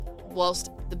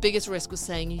whilst the biggest risk was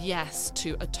saying yes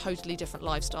to a totally different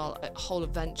lifestyle, a whole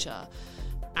adventure,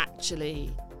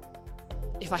 actually,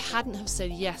 if I hadn't have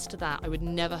said yes to that, I would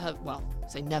never have,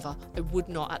 I would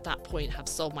not at that point have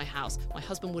sold my house. My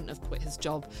husband wouldn't have quit his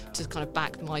job to kind of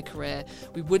back my career.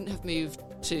 We wouldn't have moved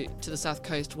to the South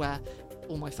Coast where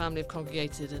all my family have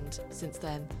congregated, and since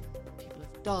then people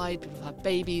have died, people have had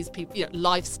babies, people,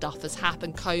 life stuff has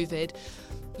happened, COVID,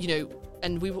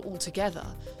 and we were all together.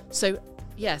 So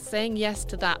yeah, saying yes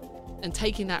to that and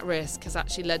taking that risk has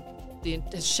actually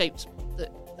has shaped the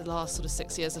last sort of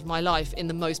 6 years of my life in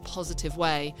the most positive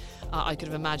way I could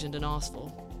have imagined and asked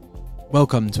for.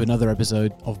 Welcome to another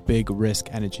episode of Big Risk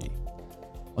Energy.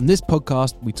 On this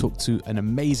podcast, we talk to an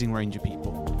amazing range of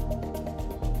people.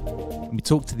 And we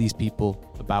talk to these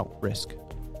people about risk.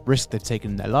 Risk they've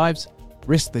taken in their lives,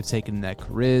 risk they've taken in their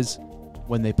careers,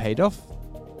 when they paid off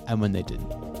and when they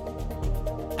didn't.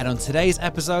 And on today's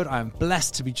episode, I am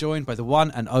blessed to be joined by the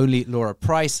one and only Laura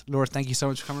Price. Laura, thank you so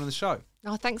much for coming on the show.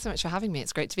 Oh, thanks so much for having me.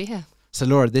 It's great to be here. So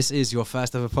Laura, this is your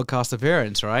first ever podcast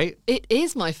appearance, right? It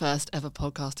is my first ever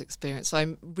podcast experience. So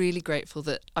I'm really grateful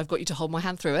that I've got you to hold my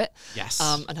hand through it. Yes.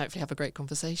 And hopefully have a great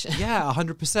conversation. Yeah,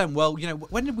 100%. Well,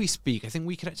 when did we speak? I think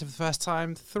we connected for the first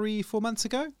time 3-4 months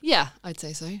ago. Yeah, I'd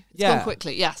say so. It's gone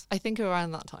quickly. Yes, I think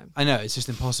around that time. I know, it's just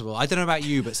impossible. I don't know about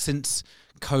you, but since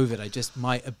COVID,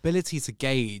 my ability to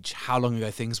gauge how long ago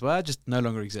things were just no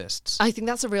longer exists. I think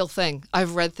that's a real thing.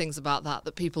 I've read things about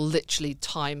that people literally,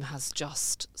 time has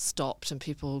just stopped and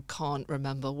people can't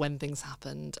remember when things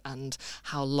happened and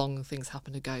how long things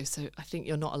happened ago. So I think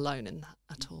you're not alone in that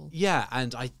at all. Yeah,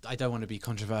 and I don't want to be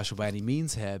controversial by any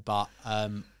means here, but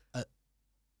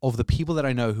of the people that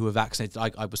I know who are vaccinated,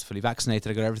 I was fully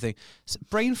vaccinated, I got everything. So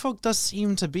brain fog does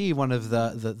seem to be one of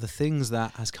the things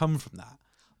that has come from that.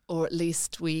 Or at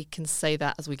least we can say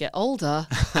that as we get older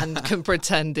and can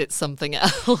pretend it's something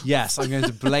else. Yes, I'm going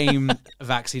to blame a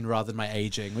vaccine rather than my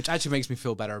aging, which actually makes me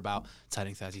feel better about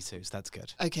turning 32, so that's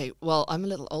good. Okay, well, I'm a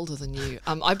little older than you.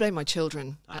 I blame my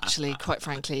children, actually, quite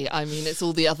frankly. I mean, it's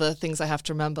all the other things I have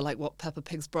to remember, like what Peppa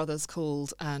Pig's brother's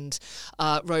called and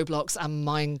Roblox and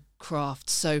Minecraft.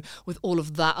 So with all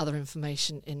of that other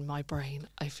information in my brain,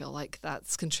 I feel like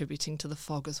that's contributing to the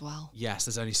fog as well. Yes,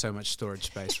 there's only so much storage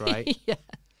space, right? Yeah.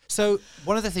 So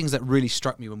one of the things that really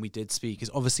struck me when we did speak is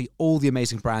obviously all the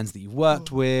amazing brands that you've worked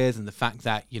with, and the fact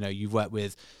that, you've worked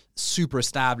with super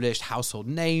established household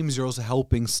names. You're also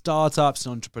helping startups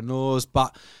and entrepreneurs.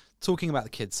 But talking about the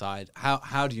kids side,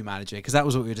 how do you manage it? Because that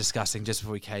was what we were discussing just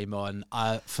before we came on.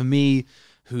 For me,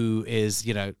 who is,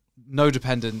 no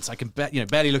dependence, I can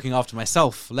barely looking after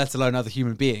myself, let alone other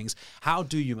human beings. How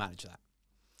do you manage that?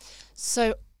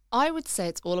 So I would say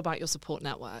it's all about your support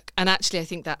network. And actually, I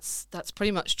think that's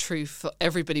pretty much true for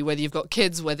everybody, whether you've got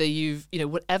kids, whether you've,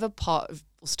 whatever part of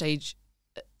or stage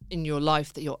in your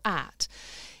life that you're at.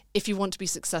 If you want to be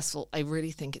successful, I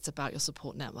really think it's about your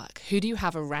support network. Who do you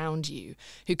have around you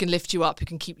who can lift you up, who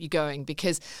can keep you going?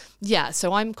 Because,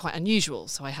 so I'm quite unusual.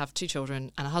 So I have 2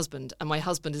 children and a husband, and my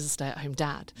husband is a stay-at-home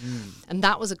dad. And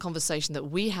that was a conversation that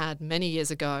we had many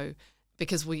years ago,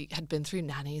 because we had been through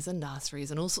nannies and nurseries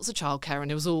and all sorts of childcare,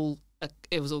 and it was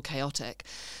all chaotic.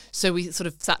 So we sort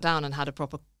of sat down and had a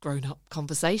proper grown-up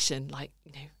conversation, like,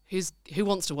 who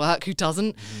wants to work, who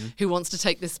doesn't, who wants to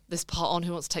take this part on,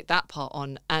 who wants to take that part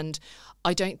on. And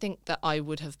I don't think that I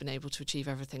would have been able to achieve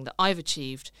everything that I've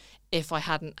achieved if I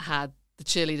hadn't had the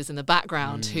cheerleaders in the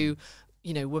background who,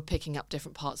 were picking up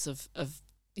different parts of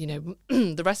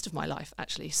the rest of my life,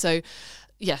 actually. So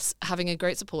yes, having a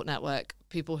great support network,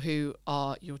 people who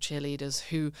are your cheerleaders,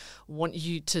 who want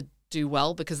you to do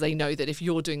well because they know that if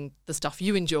you're doing the stuff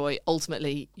you enjoy,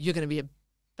 ultimately you're going to be a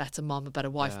better mum, a better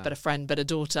wife, better friend, better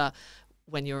daughter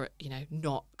when you're,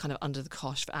 not kind of under the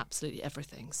cosh for absolutely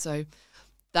everything. So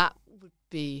that would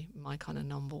be my kind of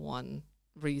number one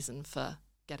reason for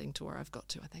getting to where I've got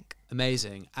to, I think.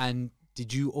 Amazing. And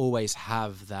did you always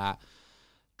have that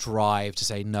drive to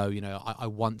say, no, I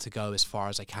want to go as far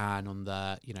as I can on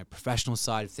the, professional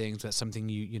side of things? Was that something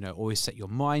you always set your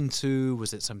mind to?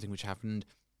 Was it something which happened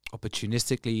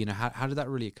opportunistically? How did that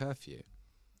really occur for you?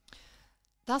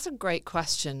 That's a great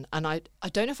question. And I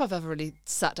don't know if I've ever really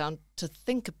sat down to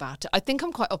think about it. I think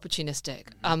I'm quite opportunistic.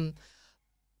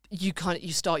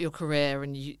 You start your career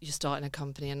and you start in a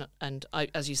company and I,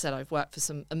 as you said, I've worked for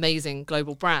some amazing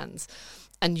global brands,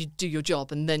 and you do your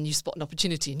job and then you spot an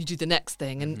opportunity and you do the next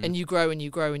thing and you grow and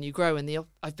you grow and you grow. And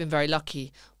I've been very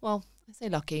lucky. Well, I say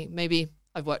lucky, maybe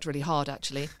I've worked really hard,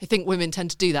 actually. I think women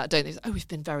tend to do that, don't they? Oh, we've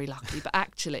been very lucky. But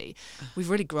actually, we've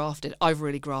really grafted. I've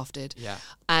really grafted. Yeah.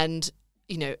 And,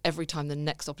 every time the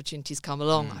next opportunities come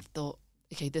along, I've thought,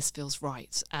 okay, this feels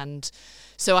right. And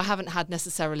so I haven't had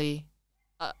necessarily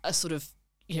a sort of,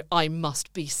 I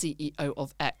must be CEO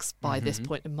of X by this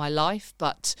point in my life.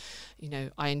 But,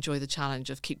 I enjoy the challenge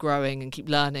of keep growing and keep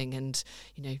learning and,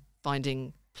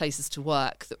 finding places to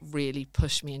work that really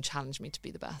push me and challenge me to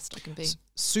be the best I can be.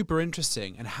 Super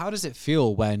interesting. And how does it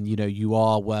feel when, you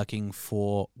are working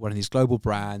for one of these global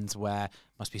brands where it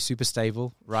must be super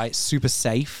stable, right? Super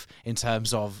safe in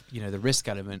terms of, the risk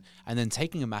element, and then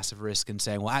taking a massive risk and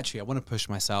saying, well, actually, I want to push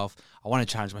myself. I want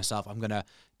to challenge myself. I'm going to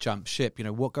jump ship.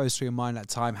 What goes through your mind at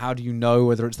that time? How do you know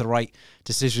whether it's the right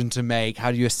decision to make?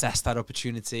 How do you assess that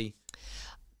opportunity?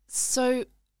 So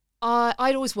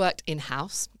I'd always worked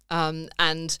in-house.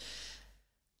 And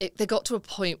they got to a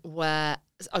point where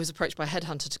I was approached by a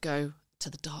headhunter to go to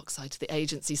the dark side, to the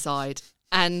agency side.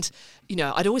 And,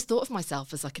 I'd always thought of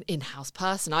myself as like an in-house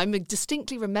person. I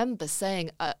distinctly remember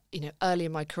saying, early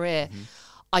in my career,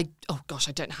 I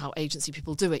don't know how agency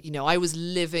people do it. I was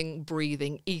living,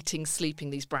 breathing, eating, sleeping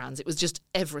these brands. It was just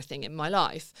everything in my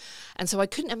life. And so I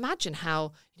couldn't imagine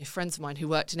how, friends of mine who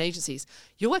worked in agencies,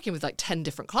 you're working with like 10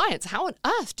 different clients. How on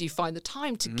earth do you find the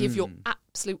time to give your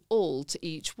absolute all to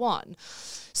each one?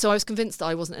 So I was convinced that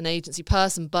I wasn't an agency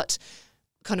person, but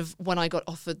kind of when I got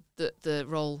offered the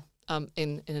role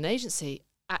in an agency,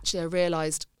 actually I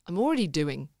realised I'm already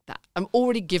doing that. I'm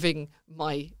already giving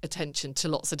my attention to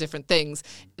lots of different things.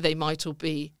 They might all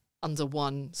be under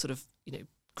one sort of,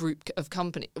 group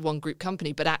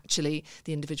company, but actually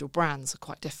the individual brands are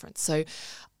quite different. So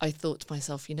I thought to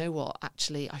myself, you know what,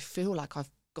 actually, I feel like I've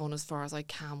gone as far as I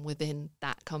can within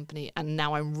that company. And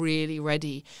now I'm really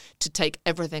ready to take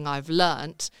everything I've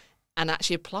learnt and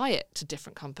actually apply it to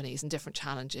different companies and different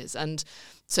challenges. And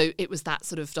so it was that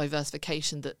sort of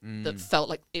diversification that felt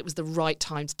like it was the right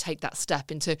time to take that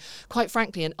step into, quite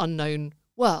frankly, an unknown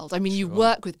world. I mean, you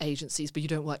work with agencies, but you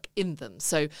don't work in them.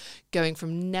 So going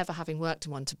from never having worked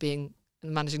in one to being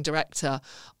the managing director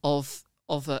of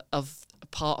a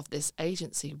part of this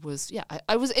agency was,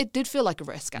 it did feel like a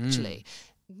risk, actually.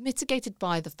 Mitigated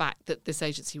by the fact that this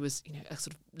agency was, a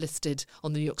sort of listed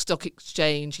on the New York Stock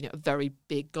Exchange, a very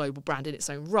big global brand in its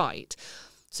own right.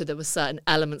 So there were certain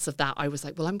elements of that I was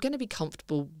like, well, I'm going to be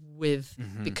comfortable with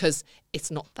because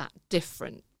it's not that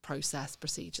different process,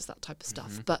 procedures, that type of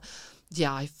stuff. But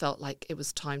yeah, I felt like it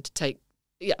was time to take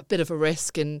a bit of a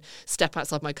risk and step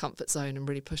outside my comfort zone and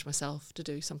really push myself to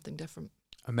do something different.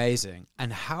 Amazing.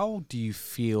 And how do you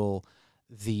feel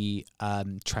the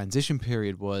transition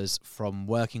period was from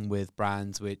working with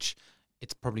brands, which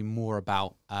it's probably more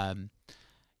about,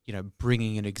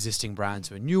 bringing an existing brand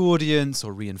to a new audience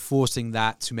or reinforcing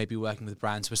that, to maybe working with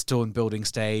brands who are still in building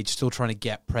stage, still trying to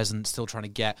get presence, still trying to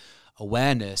get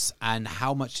awareness? And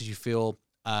how much did you feel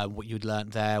what you'd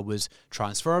learned there was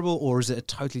transferable, or is it a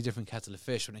totally different kettle of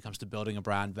fish when it comes to building a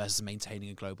brand versus maintaining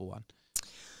a global one?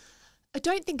 I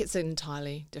don't think it's an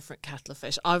entirely different kettle of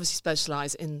fish. I obviously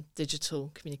specialise in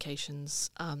digital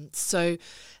communications. So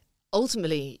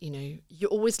ultimately, you're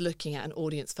always looking at an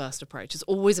audience-first approach. It's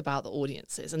always about the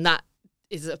audiences, and that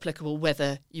is applicable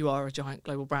whether you are a giant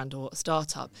global brand or a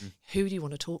startup. Who do you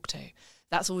want to talk to?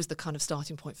 That's always the kind of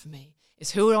starting point for me,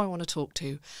 is who do I want to talk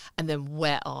to, and then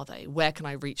where are they? Where can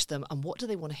I reach them, and what do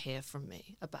they want to hear from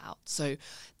me about? So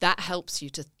that helps you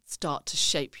to start to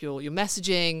shape your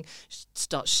messaging,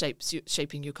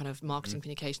 shaping your kind of marketing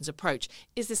communications approach.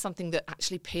 Is this something that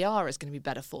actually PR is going to be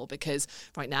better for? Because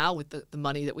right now, with the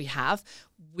money that we have,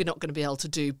 we're not going to be able to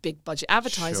do big budget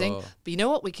advertising. Sure. But you know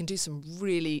what? We can do some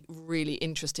really, really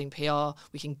interesting PR.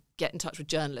 We can get in touch with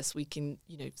journalists. We can,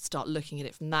 start looking at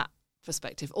it from that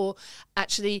perspective. Or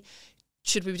actually,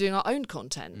 should we be doing our own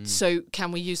content? So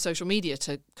can we use social media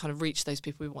to kind of reach those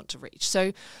people we want to reach?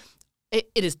 So it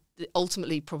is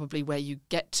ultimately probably where you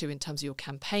get to in terms of your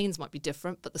campaigns might be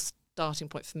different, but the starting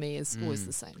point for me is always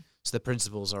the same. So the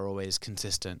principles are always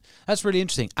consistent. That's really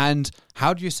interesting. And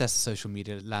how do you assess the social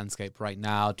media landscape right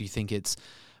now? Do you think it's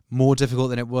more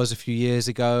difficult than it was a few years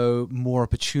ago? More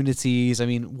opportunities? I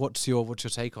mean, what's your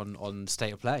take on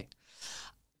state of play?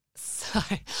 So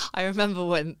I remember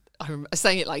when I'm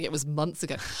saying it like it was months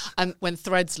ago, when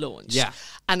Threads launched. Yeah.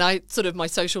 And my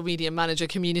social media manager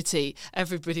community,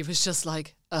 everybody was just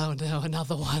like, oh no,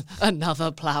 another one,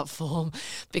 another platform,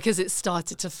 because it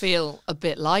started to feel a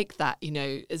bit like that,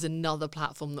 is another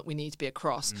platform that we need to be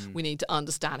across. We need to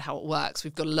understand how it works.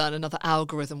 We've got to learn another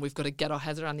algorithm. We've got to get our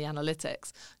heads around the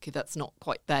analytics. Okay, that's not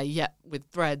quite there yet with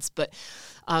Threads, but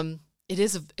it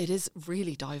is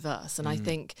really diverse. And I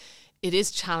think it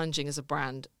is challenging as a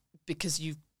brand because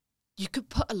you could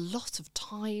put a lot of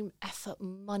time, effort,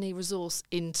 money, resource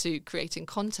into creating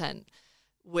content,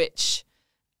 which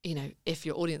if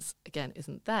your audience, again,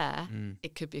 isn't there,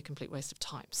 it could be a complete waste of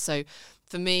time. So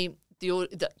for me,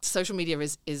 the social media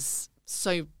is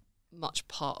so much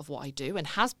part of what I do, and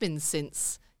has been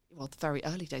since, the very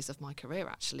early days of my career,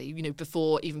 actually,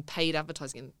 before even paid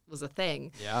advertising was a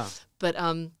thing. Yeah. But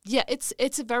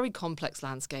it's a very complex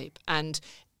landscape, and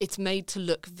it's made to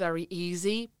look very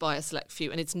easy by a select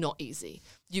few, and it's not easy.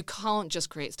 You can't just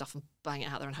create stuff and bang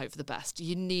it out there and hope for the best.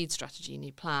 You need strategy, you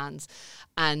need plans.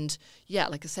 And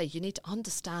like I say, you need to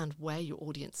understand where your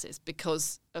audience is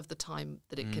because of the time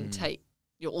that it can take.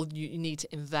 You need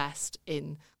to invest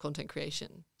in content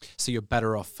creation. So you're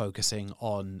better off focusing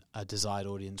on a desired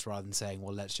audience rather than saying,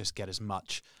 well, let's just get as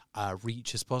much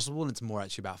reach as possible. And it's more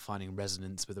actually about finding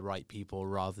resonance with the right people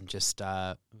rather than just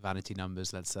vanity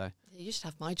numbers, let's say. You should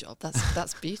have my job.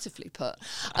 That's beautifully put.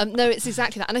 No, it's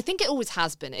exactly that. And I think it always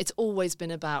has been. It's always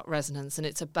been about resonance, and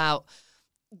it's about...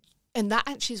 And that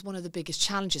actually is one of the biggest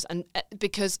challenges. And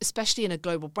because especially in a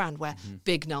global brand where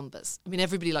big numbers,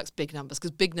 everybody likes big numbers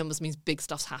because big numbers means big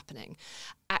stuff's happening.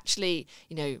 Actually,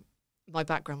 my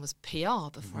background was PR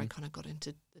before I kind of got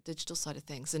into the digital side of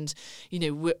things. And,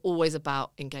 we're always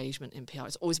about engagement in PR.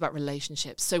 It's always about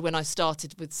relationships. So when I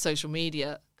started with social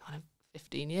media kind of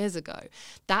 15 years ago,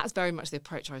 that's very much the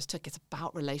approach I always took. It's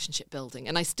about relationship building.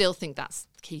 And I still think that's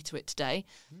key to it today,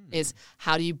 is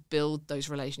how do you build those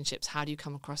relationships? How do you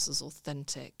come across as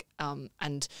authentic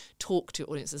and talk to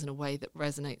audiences in a way that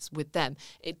resonates with them?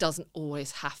 It doesn't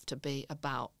always have to be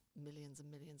about millions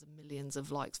and millions and millions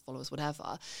of likes, followers,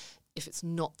 whatever. If it's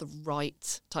not the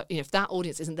right type, if that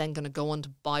audience isn't then going to go on to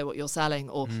buy what you're selling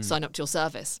or sign up to your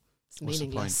service, it's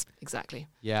meaningless. Exactly.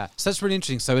 Yeah. So that's really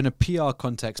interesting. So in a PR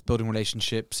context, building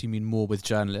relationships, you mean more with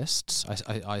journalists,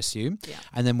 I assume. Yeah.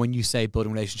 And then when you say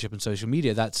building relationship on social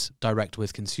media, that's direct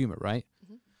with consumer, right?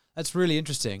 That's really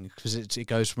interesting because it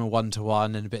goes from a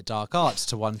one-to-one and a bit dark arts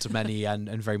to one-to-many and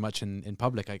very much in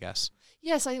public, I guess.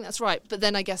 Yes, I think that's right. But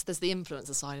then I guess there's the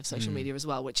influencer side of social media as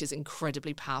well, which is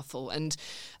incredibly powerful. And,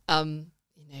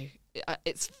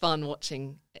 it's fun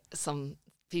watching some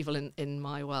people in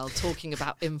my world talking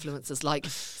about influencers like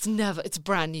it's a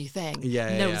brand new thing.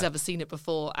 No one's ever seen it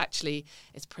before. Actually,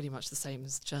 it's pretty much the same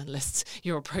as journalists.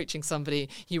 You're approaching somebody,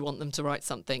 you want them to write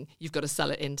something, you've got to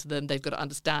sell it into them, they've got to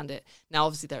understand it. Now,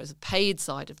 obviously, there is a paid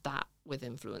side of that with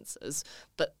influencers,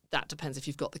 but that depends if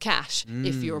you've got the cash.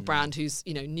 If you're a brand who's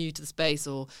new to the space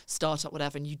or startup,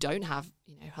 whatever, and you don't have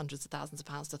hundreds of thousands of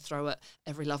pounds to throw at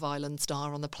every Love Island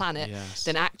star on the planet,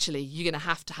 then actually you're going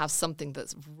to have something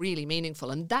that's really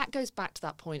meaningful. And that goes back to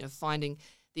that point of finding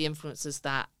the influencers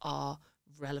that are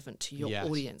relevant to your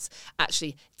audience.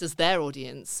 Actually, does their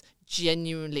audience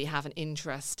genuinely have an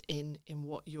interest in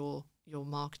what you're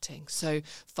marketing? So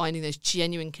finding those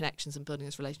genuine connections and building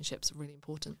those relationships are really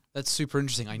important. That's super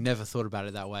interesting. I never thought about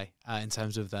it that way in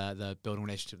terms of the building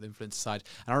relationship with the influencer side.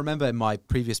 And I remember in my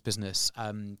previous business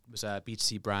was a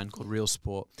B2C brand called Real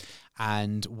Sport,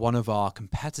 and one of our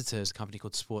competitors, a company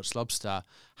called Sports Lobster,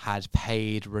 had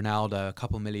paid Ronaldo a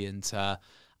couple million to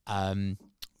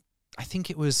I think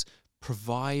it was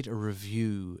provide a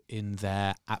review in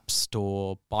their app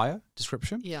store bio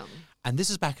description. Yeah. And this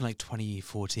is back in like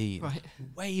 2014, right,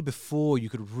 way before you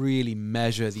could really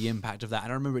measure the impact of that.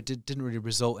 And I remember it didn't really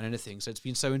result in anything. So it's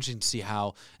been so interesting to see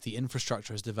how the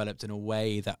infrastructure has developed in a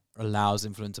way that allows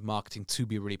influencer marketing to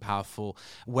be really powerful.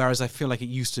 Whereas I feel like it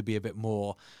used to be a bit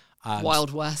more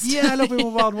Wild West. Yeah, a little bit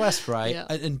more Wild West, right? Yeah.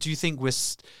 And do you think we're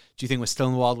still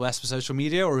in the Wild West for social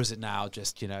media, or is it now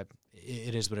just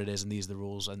it is what it is, and these are the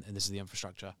rules, and this is the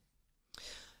infrastructure?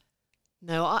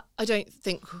 No, I don't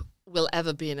think we'll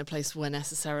ever be in a place where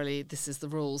necessarily this is the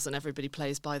rules and everybody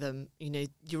plays by them.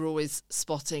 You're always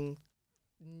spotting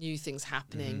new things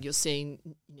happening. You're seeing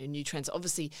new trends.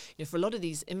 Obviously, for a lot of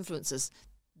these influencers,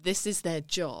 this is their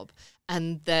job,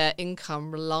 and their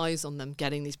income relies on them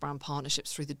getting these brand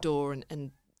partnerships through the door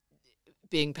and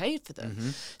being paid for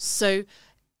them. So,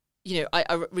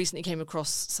 I recently came across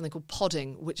something called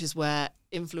podding, which is where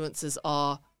influencers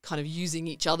are kind of using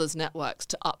each other's networks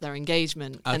to up their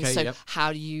engagement. Okay, and so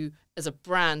how do you, as a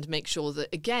brand, make sure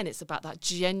that, again, it's about that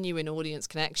genuine audience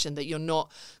connection, that you're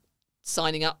not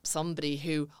signing up somebody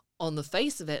who on the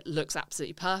face of it looks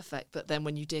absolutely perfect, but then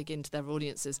when you dig into their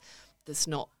audiences, that's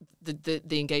not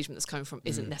the engagement that's coming from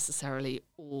isn't necessarily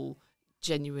all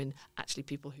genuine, actually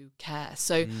people who care.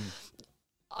 So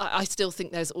I still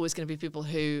think there's always going to be people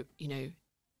who,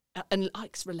 and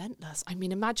it's relentless. I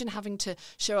mean, imagine having to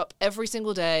show up every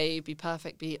single day, be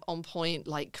perfect, be on point,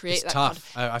 create it's that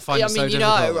tough. kind of, I find it so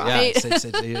difficult. Right?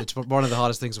 Yeah, it's one of the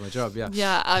hardest things in my job. Yeah.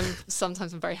 Yeah.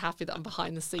 Sometimes I'm very happy that I'm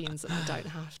behind the scenes and I don't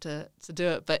have to do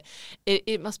it, but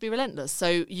it must be relentless. So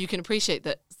you can appreciate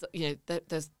that,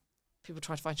 there's people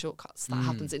try to find shortcuts. That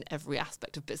happens in every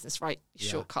aspect of business, right?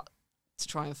 Shortcut to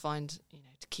try and find,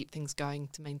 to keep things going,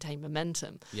 to maintain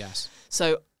momentum. Yes.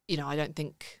 So, I don't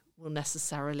think we'll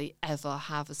necessarily ever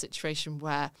have a situation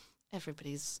where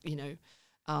everybody's,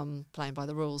 playing by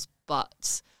the rules.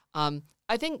 But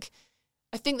I think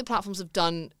the platforms have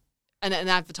done, and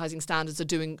advertising standards are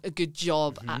doing a good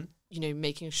job at,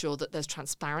 making sure that there's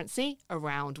transparency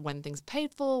around when things are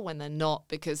paid for, when they're not,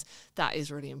 because that is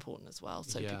really important as well.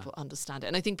 So people understand it.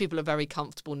 And I think people are very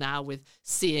comfortable now with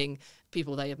seeing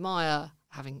people they admire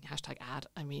having #ad.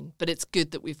 But it's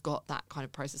good that we've got that kind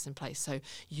of process in place. So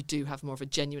you do have more of a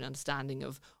genuine understanding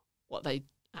of what they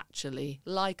actually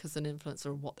like as an influencer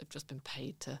and what they've just been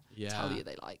paid to tell you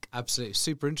they like. Absolutely.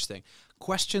 Super interesting.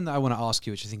 Question that I want to ask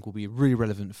you, which I think will be really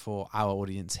relevant for our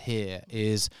audience here,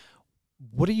 is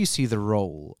what do you see the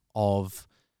role of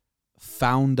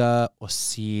founder or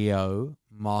CEO,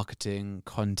 marketing,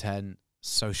 content,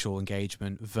 social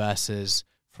engagement versus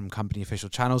from company official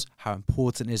channels? How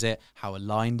important is it? How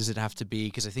aligned does it have to be?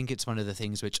 Because I think it's one of the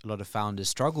things which a lot of founders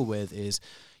struggle with is,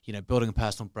 building a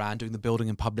personal brand, doing the building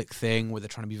in public thing where they're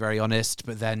trying to be very honest,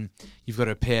 but then you've got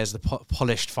to appear as the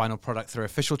polished final product through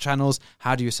official channels.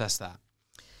 How do you assess that?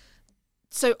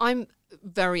 So I'm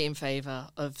very in favour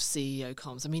of CEO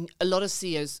comms. A lot of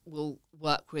CEOs will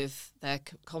work with their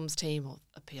comms team or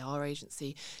a PR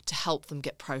agency to help them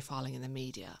get profiling in the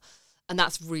media. And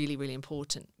that's really, really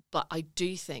important. But I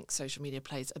do think social media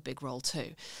plays a big role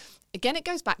too. Again, it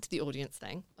goes back to the audience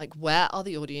thing. Like, where are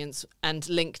the audience? And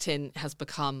LinkedIn has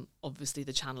become, obviously,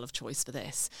 the channel of choice for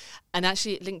this. And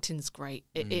actually, LinkedIn's great.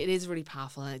 It is really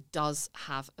powerful, and it does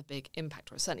have a big impact,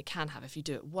 or it certainly can have if you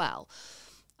do it well.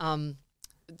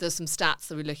 There's some stats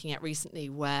that we're looking at recently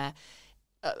where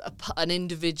an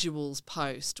individual's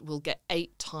post will get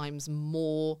 8 times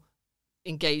more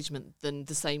engagement than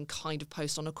the same kind of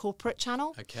post on a corporate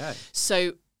channel. Okay.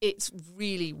 So it's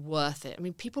really worth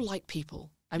it. People like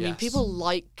people. People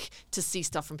like to see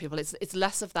stuff from people. It's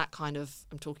less of that kind of,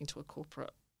 I'm talking to a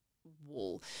corporate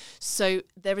wall. So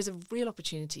there is a real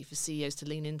opportunity for CEOs to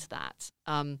lean into that.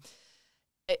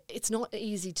 It's not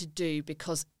easy to do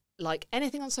because, like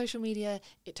anything on social media,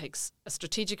 it takes a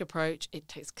strategic approach. It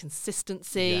takes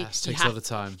consistency. Yes, it takes a lot of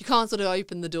time. You can't sort of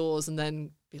open the doors and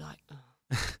then be like,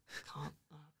 can't.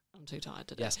 I'm too tired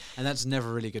today. Yes, and that's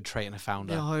never a really good trait in a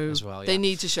founder as well. Yeah. They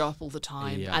need to show up all the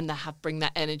time and they bring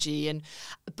that energy.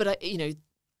 But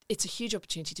it's a huge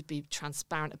opportunity to be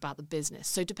transparent about the business.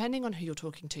 So depending on who you're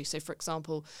talking to, so for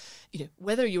example,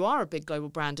 whether you are a big global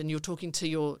brand and you're talking to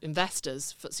your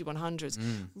investors, FTSE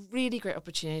 100s, really great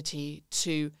opportunity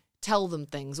to tell them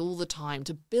things all the time,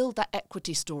 to build that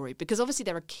equity story, because obviously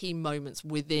there are key moments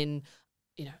within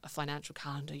a financial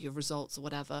calendar, your results or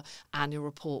whatever, annual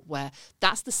report, where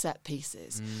that's the set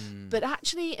pieces. But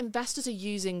actually investors are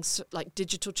using like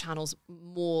digital channels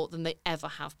more than they ever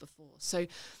have before. So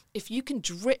if you can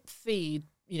drip feed,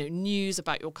 news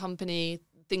about your company,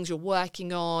 things you're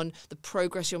working on, the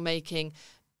progress you're making,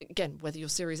 again, whether you're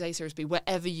Series A, Series B,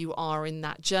 wherever you are in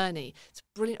that journey, it's a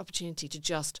brilliant opportunity to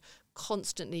just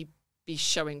constantly be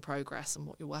showing progress and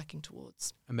what you're working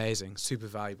towards. Amazing. Super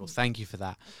valuable. Thank you for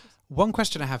that. One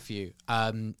question I have for you.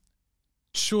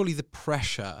 Surely the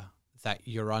pressure that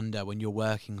you're under when you're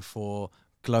working for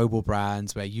global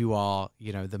brands where you are,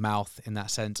 the mouth in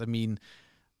that sense,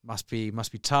 must be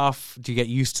tough. Do you get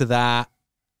used to that?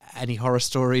 Any horror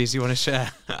stories you want to share?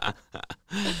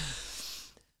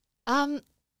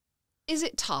 Is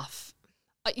it tough?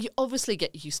 You obviously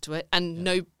get used to it,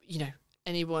 and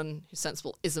anyone who's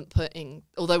sensible isn't putting,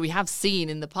 although we have seen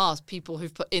in the past people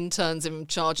who've put interns in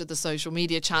charge of the social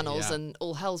media channels and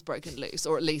all hell's broken loose,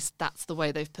 or at least that's the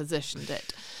way they've positioned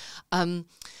it.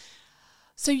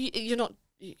 So you're not,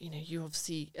 you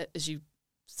obviously, as you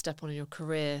step on in your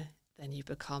career, then you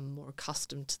become more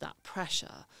accustomed to that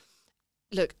pressure.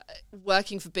 Look,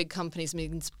 working for big companies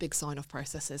means big sign-off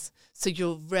processes. So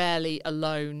you're rarely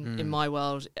alone in my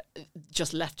world,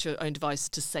 just left to your own device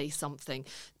to say something.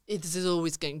 This is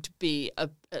always going to be a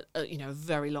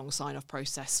very long sign-off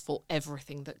process for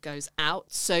everything that goes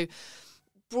out. So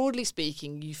broadly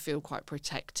speaking, you feel quite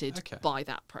protected by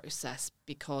that process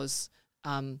because,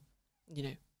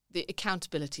 the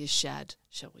accountability is shared,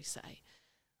 shall we say.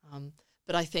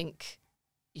 But I think,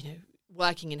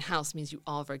 working in-house means you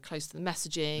are very close to the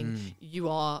messaging. You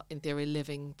are, in theory,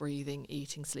 living, breathing,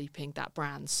 eating, sleeping that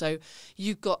brand. So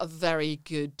you've got a very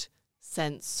good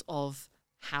sense of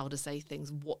how to say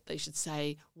things, what they should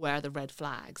say, where are the red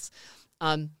flags.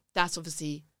 That's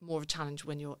obviously more of a challenge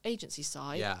when you're agency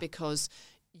side because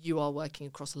you are working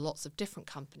across lots of different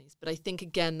companies. But I think,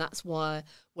 again, that's why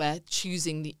where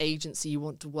choosing the agency you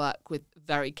want to work with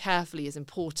very carefully is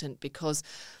important, because,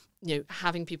 you know,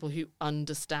 having people who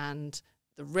understand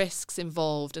the risks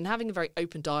involved and having a very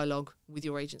open dialogue with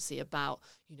your agency about,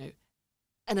 you know,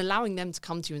 and allowing them to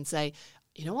come to you and say,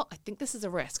 you know what, I think this is a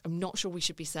risk. I'm not sure we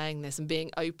should be saying this, and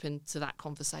being open to that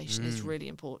conversation is really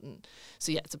important.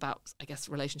 So, yeah, it's about, I guess,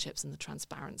 relationships and the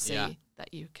transparency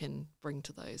that you can bring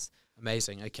to those.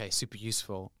 Amazing. Okay, super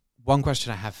useful. One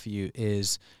question I have for you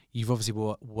is, you've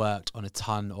obviously worked on a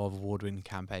ton of award-winning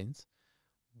campaigns.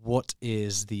 What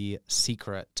is the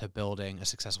secret to building a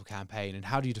successful campaign, and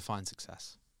how do you define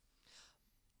success?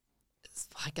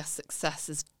 I guess success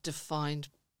is defined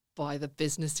by the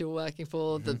business you're working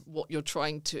for, what you're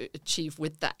trying to achieve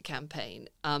with that campaign.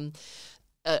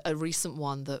 A recent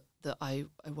one that I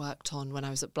worked on when I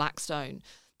was at Blackstone,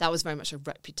 that was very much a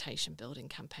reputation building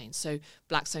campaign. So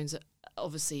Blackstone's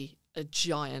obviously a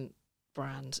giant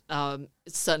brand.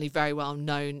 It's certainly very well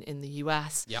known in the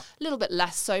US. Yep. A little bit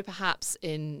less so perhaps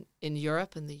in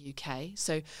Europe and the UK.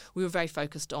 So we were very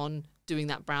focused on doing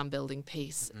that brand building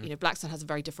piece. You know, Blackstone has a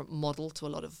very different model to a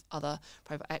lot of other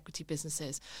private equity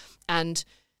businesses. And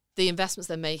the investments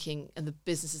they're making and the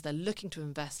businesses they're looking to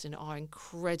invest in are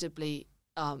incredibly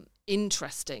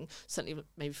interesting, certainly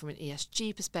maybe from an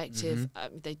ESG perspective.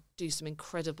 They do some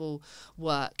incredible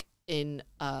work in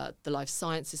the life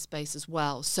sciences space as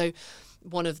well. So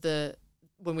when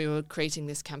we were creating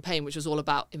this campaign, which was all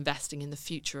about investing in the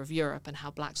future of Europe and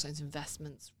how Blackstone's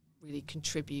investments really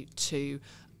contribute to,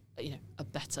 you know, a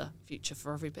better future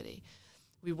for everybody,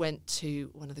 we went to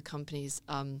one of the companies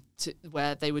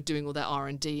where they were doing all their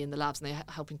R&D in the labs, and they were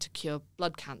helping to cure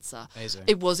blood cancer. Amazing.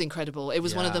 It was incredible. It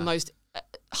was one of the most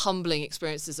humbling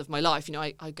experiences of my life. You know,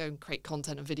 I go and create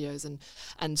content and videos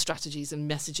and strategies and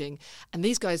messaging, and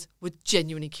these guys were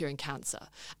genuinely curing cancer.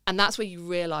 And that's where you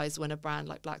realize when a brand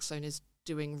like Blackstone is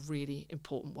doing really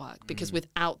important work, because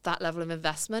without that level of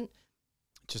investment,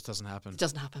 it just doesn't happen. It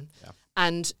doesn't happen. Yeah.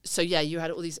 And so, yeah, you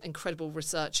had all these incredible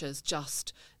researchers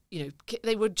just, you know,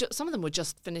 they were some of them were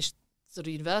just finished sort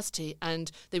of university,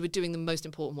 and they were doing the most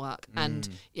important work. And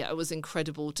yeah, it was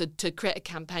incredible to create a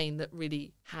campaign that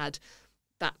really had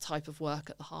that type of work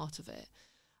at the heart of it.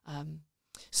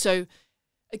 So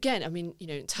again, I mean, you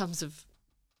know, in terms of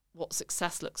what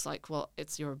success looks like, well,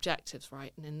 it's your objectives,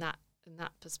 right? And in that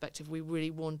perspective, we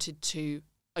really wanted to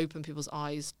open people's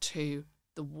eyes to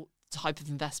the type of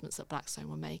investments that Blackstone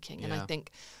were making. And I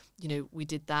think, you know, we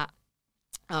did that.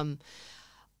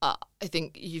 I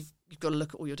think you've got to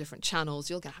look at all your different channels.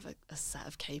 You're going to have a set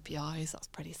of KPIs. That's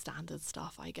pretty standard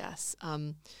stuff, I guess.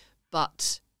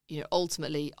 But, you know,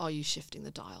 ultimately, are you shifting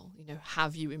the dial? You know,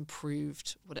 have you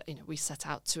improved what, you know, we set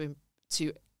out to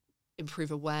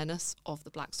improve awareness of the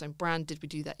Blackstone brand? Did we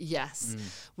do that? Yes.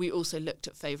 We also looked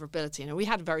at favorability. You know, we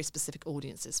had very specific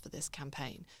audiences for this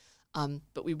campaign,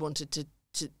 but we wanted to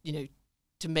you know,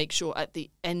 to make sure at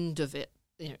the end of it,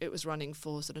 you know, it was running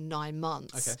for sort of 9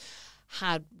 months. Okay.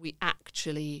 Had we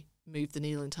actually moved the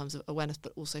needle in terms of awareness,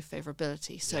 but also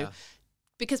favorability? So,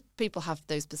 because people have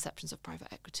those perceptions of private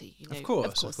equity, you know, of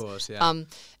course, yeah.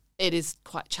 It is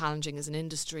quite challenging as an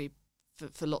industry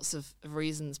for lots of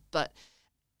reasons, but,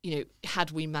 you know,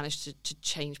 had we managed to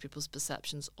change people's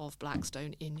perceptions of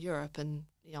Blackstone in Europe? And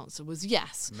the answer was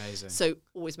yes. Amazing. So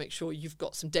always make sure you've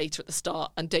got some data at the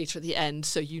start and data at the end,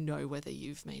 so you know whether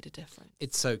you've made a difference.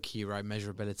 It's so key, right?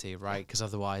 Measurability, right? Because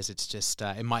otherwise it's just,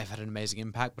 it might have had an amazing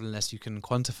impact, but unless you can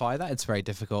quantify that, it's very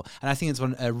difficult. And I think it's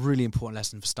a really important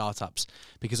lesson for startups,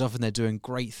 because often they're doing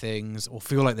great things or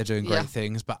feel like they're doing great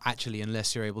things, but actually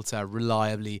unless you're able to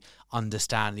reliably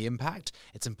understand the impact,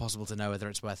 it's impossible to know whether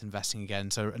it's worth investing again.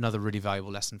 So another really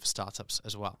valuable lesson for startups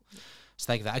as well. So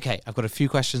thank you for that. Okay, I've got a few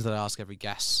questions that I ask every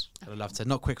guest. I'd love to,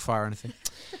 not quick fire or anything.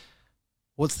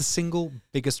 What's the single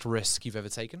biggest risk you've ever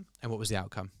taken, and what was the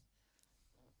outcome?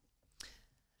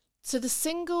 So the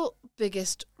single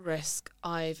biggest risk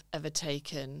I've ever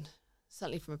taken,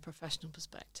 certainly from a professional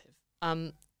perspective,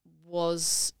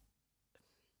 was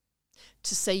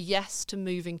to say yes to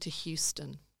moving to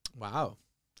Houston. Wow.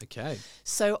 Okay.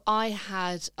 So I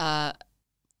had got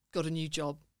a new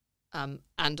job.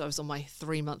 And I was on my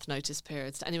 3-month notice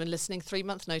periods. To anyone listening,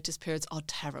 3-month notice periods are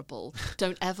terrible.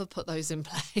 Don't ever put those in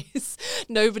place.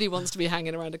 Nobody wants to be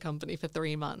hanging around a company for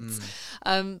 3 months.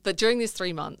 But during these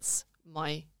 3 months,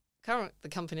 the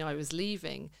company I was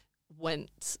leaving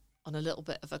went on a little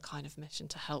bit of a kind of mission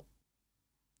to help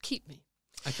keep me.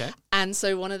 Okay. And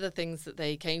so one of the things that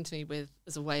they came to me with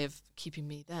as a way of keeping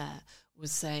me there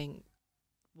was saying,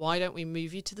 why don't we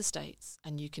move you to the States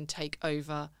and you can take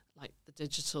over like the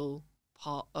digital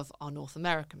part of our North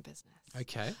American business.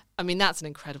 Okay. I mean, that's an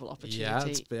incredible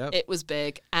opportunity. It was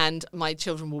big. And my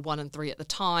children were 1 and 3 at the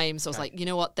time. So I was like, you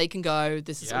know what? They can go.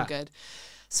 This is all good.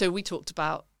 So we talked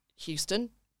about Houston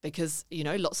because, you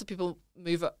know, lots of people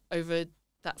move over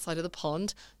that side of the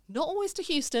pond, not always to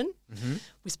Houston. Mm-hmm.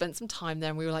 We spent some time there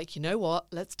and we were like, you know what?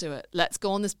 Let's do it. Let's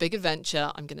go on this big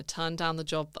adventure. I'm going to turn down the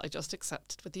job that I just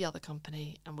accepted with the other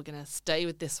company and we're going to stay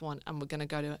with this one and we're going to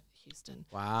go to Houston.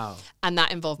 Wow. And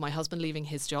that involved my husband leaving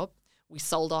his job. We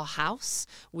sold our house.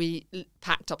 We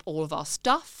packed up all of our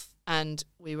stuff and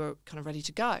we were kind of ready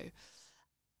to go.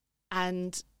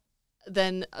 And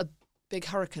then a big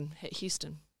hurricane hit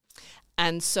Houston.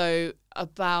 And so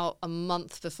about a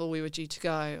month before we were due to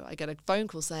go, I get a phone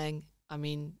call saying, I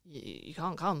mean, you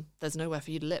can't come. There's nowhere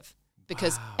for you to live.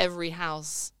 Because every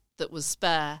house that was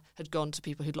spare had gone to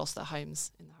people who'd lost their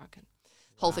homes in the hurricane.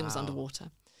 The whole thing was underwater.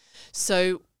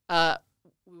 So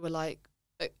we were like,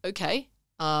 okay,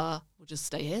 we'll just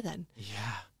stay here then.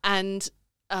 Yeah. And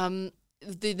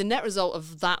the net result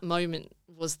of that moment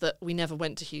was that we never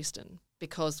went to Houston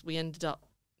because we ended up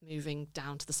moving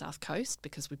down to the South Coast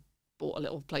because we bought a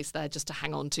little place there just to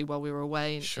hang on to while we were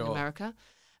away in America.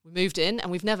 We moved in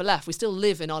and we've never left. We still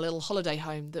live in our little holiday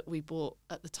home that we bought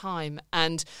at the time.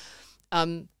 And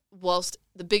whilst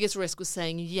the biggest risk was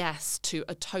saying yes to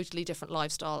a totally different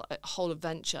lifestyle, a whole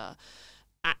adventure,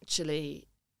 actually,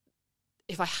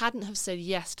 if I hadn't have said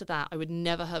yes to that, I would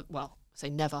never have,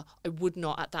 I would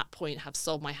not at that point have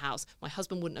sold my house. My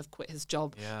husband wouldn't have quit his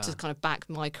job to kind of back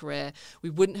my career.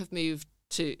 We wouldn't have moved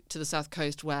to the South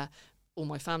Coast where all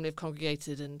my family have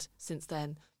congregated, and since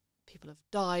then people have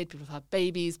died, people have had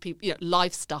babies, people, you know,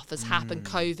 life stuff has happened,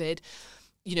 COVID,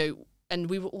 you know, and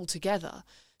we were all together.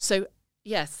 So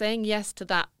yeah, saying yes to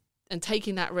that and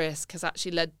taking that risk has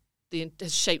actually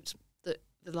has shaped the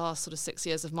last sort of 6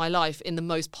 years of my life in the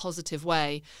most positive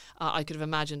way I could have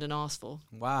imagined and asked for.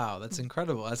 Wow, that's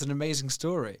incredible. That's an amazing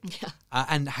story. Yeah.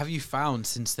 And have you found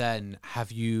since then,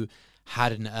 have you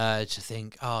had an urge to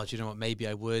think, oh, do you know what, maybe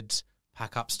I would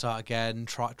pack up, start again,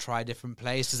 try a different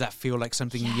place? Does that feel like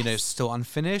something, you know, still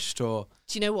unfinished? Or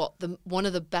do you know what? One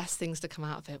of the best things to come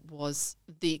out of it was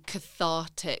the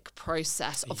cathartic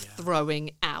process of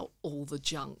throwing out all the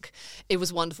junk. It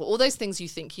was wonderful. All those things you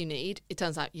think you need, it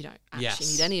turns out you don't actually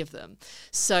need any of them.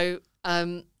 So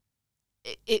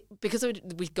because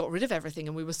we got rid of everything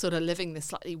and we were sort of living this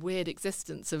slightly weird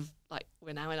existence of like,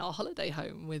 we're now in our holiday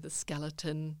home with a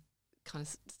skeleton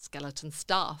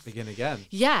staff. Begin again.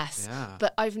 Yes. Yeah.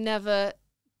 But I've never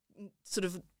sort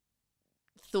of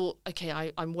thought,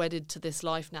 okay, I'm wedded to this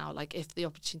life now. Like if the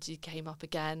opportunity came up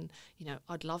again, you know,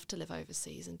 I'd love to live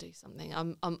overseas and do something.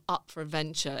 I'm up for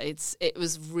adventure. It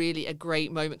was really a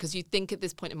great moment because you think at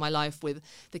this point in my life with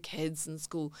the kids and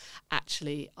school,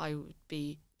 actually I would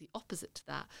be the opposite to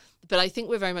that. But I think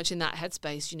we're very much in that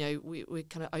headspace, you know, we're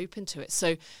kind of open to it.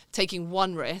 So taking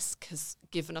one risk has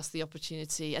given us the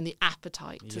opportunity and the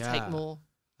appetite to take more.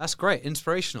 That's great.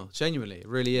 Inspirational. Genuinely. It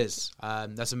really is.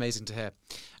 That's amazing to hear.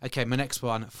 Okay, my next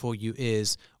one for you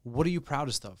is, what are you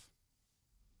proudest of?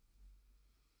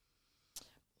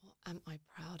 What am I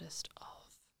proudest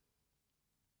of?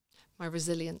 My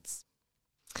resilience.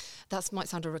 That might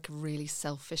sound like a really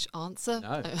selfish answer.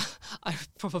 No. I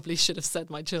probably should have said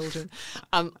my children.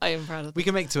 I am proud of them. We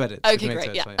can make 2 edits. Okay,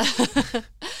 great. Yeah.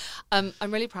 I'm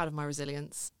really proud of my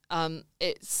resilience.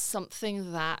 It's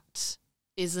something that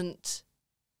isn't...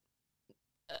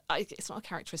 it's not a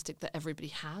characteristic that everybody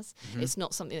has. Mm-hmm. It's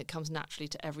not something that comes naturally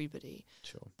to everybody.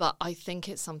 Sure. But I think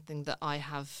it's something that I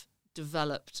have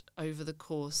developed over the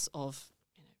course of,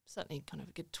 you know, certainly kind of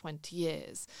a good 20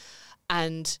 years.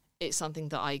 And it's something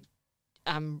that I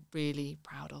am really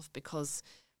proud of because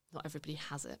not everybody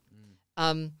has it.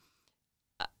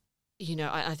 You know,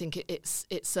 I think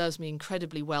it serves me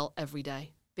incredibly well every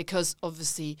day because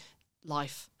obviously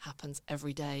life happens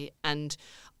every day and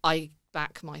I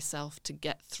back myself to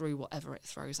get through whatever it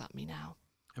throws at me now.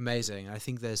 Amazing. I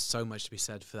think there's so much to be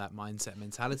said for that mindset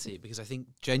mentality because I think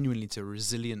genuinely to a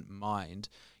resilient mind,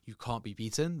 you can't be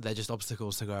beaten. They're just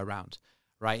obstacles to go around,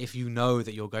 right? If you know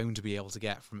that you're going to be able to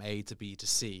get from A to B to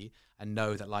C and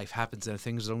know that life happens and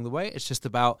things along the way, it's just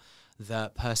about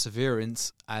the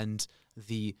perseverance and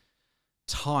the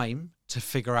time to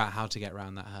figure out how to get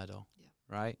around that hurdle,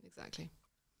 right? Exactly.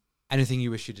 Anything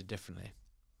you wish you did differently?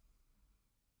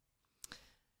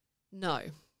 No.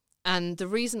 And the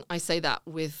reason I say that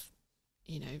with,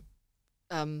 you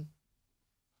know,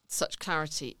 such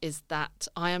clarity is that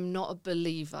I am not a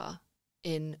believer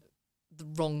in the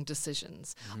wrong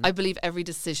decisions. Mm-hmm. I believe every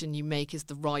decision you make is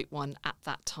the right one at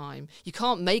that time. You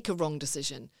can't make a wrong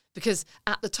decision Because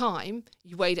at the time,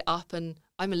 you weighed it up, and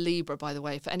I'm a Libra, by the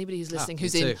way, for anybody who's listening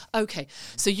who's me in. too. Okay,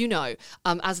 so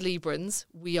as Librans,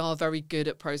 we are very good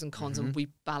at pros and cons, and we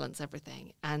balance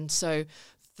everything. And so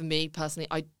for me personally,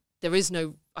 I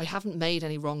haven't made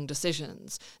any wrong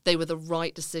decisions. They were the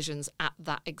right decisions at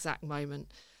that exact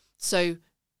moment. So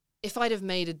if I'd have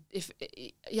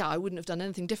I wouldn't have done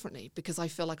anything differently, because I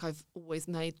feel like I've always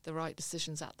made the right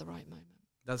decisions at the right moment.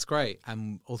 That's great.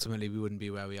 And ultimately, we wouldn't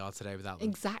be where we are today without them.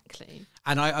 Exactly.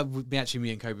 And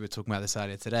me and Kobe were talking about this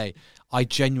earlier today. I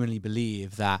genuinely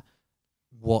believe that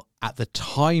what at the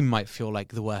time might feel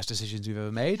like the worst decisions we've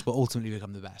ever made will ultimately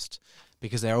become the best,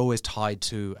 because they're always tied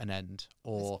to an end,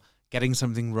 or getting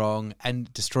something wrong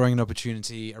and destroying an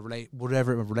opportunity, a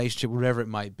relationship, whatever it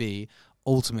might be.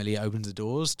 Ultimately, it opens the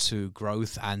doors to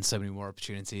growth and so many more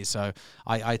opportunities. So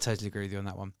I totally agree with you on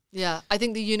that one. Yeah, I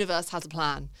think the universe has a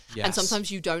plan. Yes. And sometimes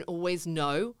you don't always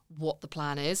know what the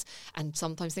plan is. And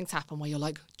sometimes things happen where you're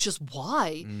like, just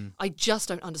why? I just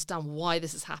don't understand why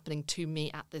this is happening to me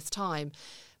at this time.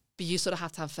 But you sort of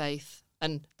have to have faith.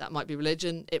 And that might be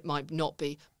religion, it might not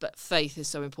be. But faith is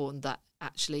so important that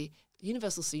actually the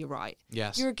universe will see you right.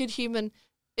 Yes. You're a good human,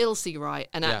 it'll see you right.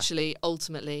 And actually,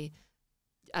 ultimately,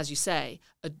 as you say,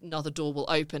 another door will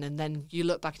open, and then you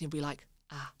look back and you'll be like,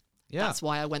 that's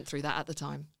why I went through that at the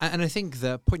time. And I think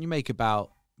the point you make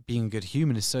about being a good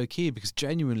human is so key, because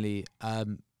genuinely,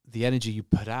 the energy you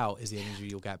put out is the energy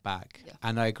you'll get back. Yeah.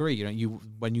 And I agree,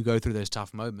 when you go through those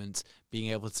tough moments,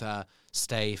 being able to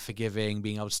stay forgiving,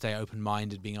 being able to stay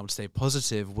open-minded, being able to stay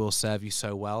positive will serve you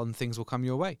so well, and things will come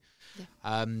your way.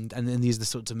 Yeah. And then these are the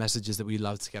sorts of messages that we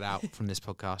love to get out from this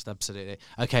podcast. Absolutely.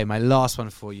 Okay, my last one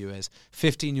for you is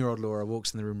 15-year-old Laura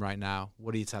walks in the room right now.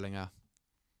 What are you telling her?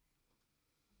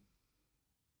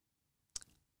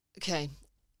 Okay,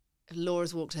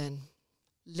 Laura's walked in.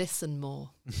 Listen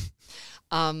more.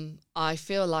 I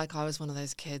feel like I was one of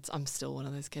those kids. I'm still one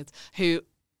of those kids who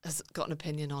has got an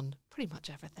opinion on pretty much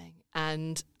everything.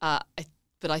 And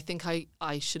but I think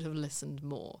I should have listened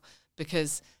more,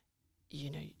 because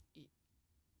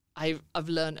I've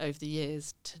learned over the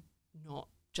years to not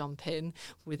jump in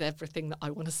with everything that I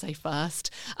want to say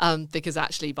first, because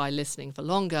actually by listening for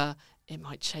longer, it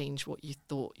might change what you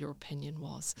thought your opinion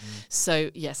was. So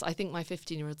yes, I think my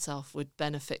 15-year-old self would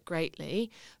benefit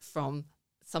greatly from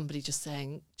somebody just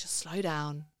saying, just slow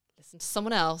down, listen to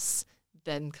someone else,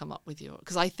 then come up with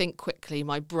because I think quickly,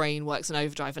 my brain works in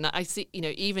overdrive. And I see,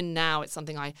 even now it's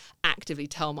something I actively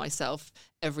tell myself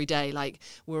every day. Like,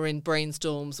 we're in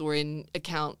brainstorms, we're in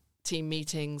account team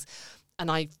meetings,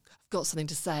 and I've got something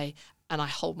to say, and I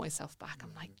hold myself back.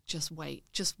 I'm like, just wait,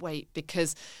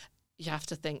 because you have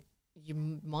to think,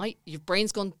 your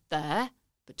brain's gone there,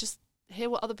 but just hear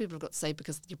what other people have got to say,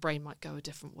 because your brain might go a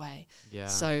different way. Yeah.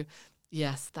 So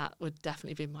yes, that would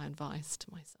definitely be my advice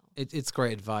to myself. It's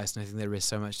great advice, and I think there is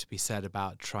so much to be said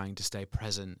about trying to stay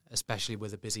present, especially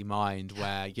with a busy mind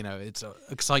where, it's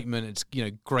excitement, it's,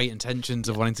 great intentions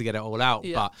of wanting to get it all out.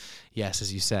 Yeah. But yes,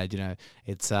 as you said,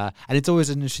 it's and it's always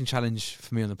an interesting challenge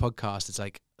for me on the podcast. It's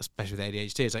like, especially with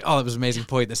ADHD, it's like, oh, that was an amazing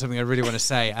point. There's something I really want to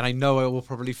say, and I know I will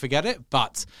probably forget it,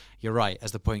 but you're right.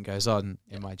 As the point goes on,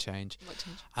 it might change.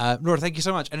 Laura, thank you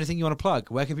so much. Anything you want to plug?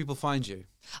 Where can people find you?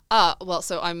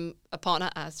 So I'm a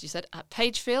partner, as you said, at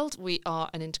Pagefield. We are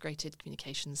an integrated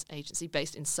communications agency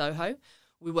based in Soho.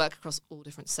 We work across all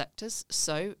different sectors.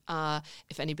 So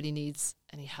if anybody needs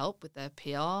any help with their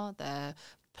PR, their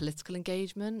political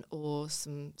engagement, or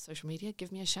some social media,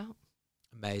 give me a shout.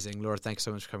 Amazing. Laura, thanks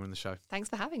so much for coming on the show. Thanks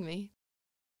for having me.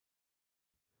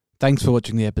 Thanks for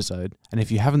watching the episode. And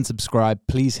if you haven't subscribed,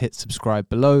 please hit subscribe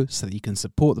below so that you can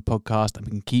support the podcast and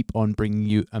we can keep on bringing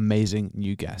you amazing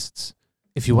new guests.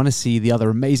 If you want to see the other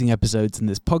amazing episodes in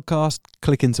this podcast,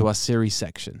 click into our series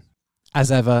section.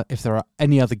 As ever, if there are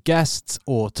any other guests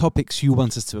or topics you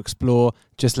want us to explore,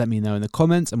 just let me know in the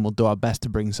comments and we'll do our best to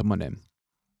bring someone in.